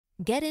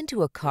Get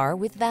into a car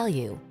with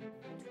value.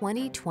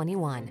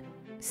 2021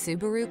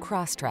 Subaru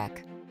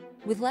Crosstrek.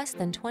 With less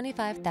than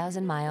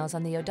 25,000 miles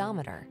on the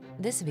odometer,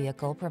 this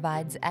vehicle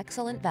provides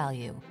excellent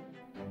value.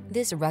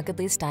 This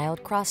ruggedly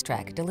styled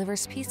Crosstrek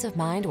delivers peace of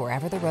mind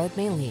wherever the road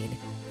may lead.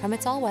 From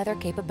its all-weather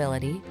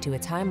capability to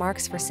its high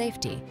marks for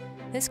safety,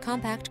 this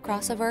compact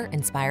crossover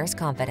inspires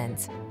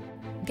confidence.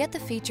 Get the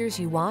features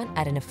you want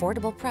at an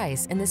affordable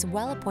price in this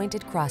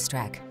well-appointed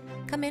Crosstrek.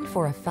 Come in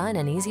for a fun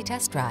and easy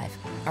test drive.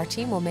 Our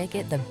team will make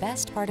it the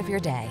best part of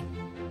your day.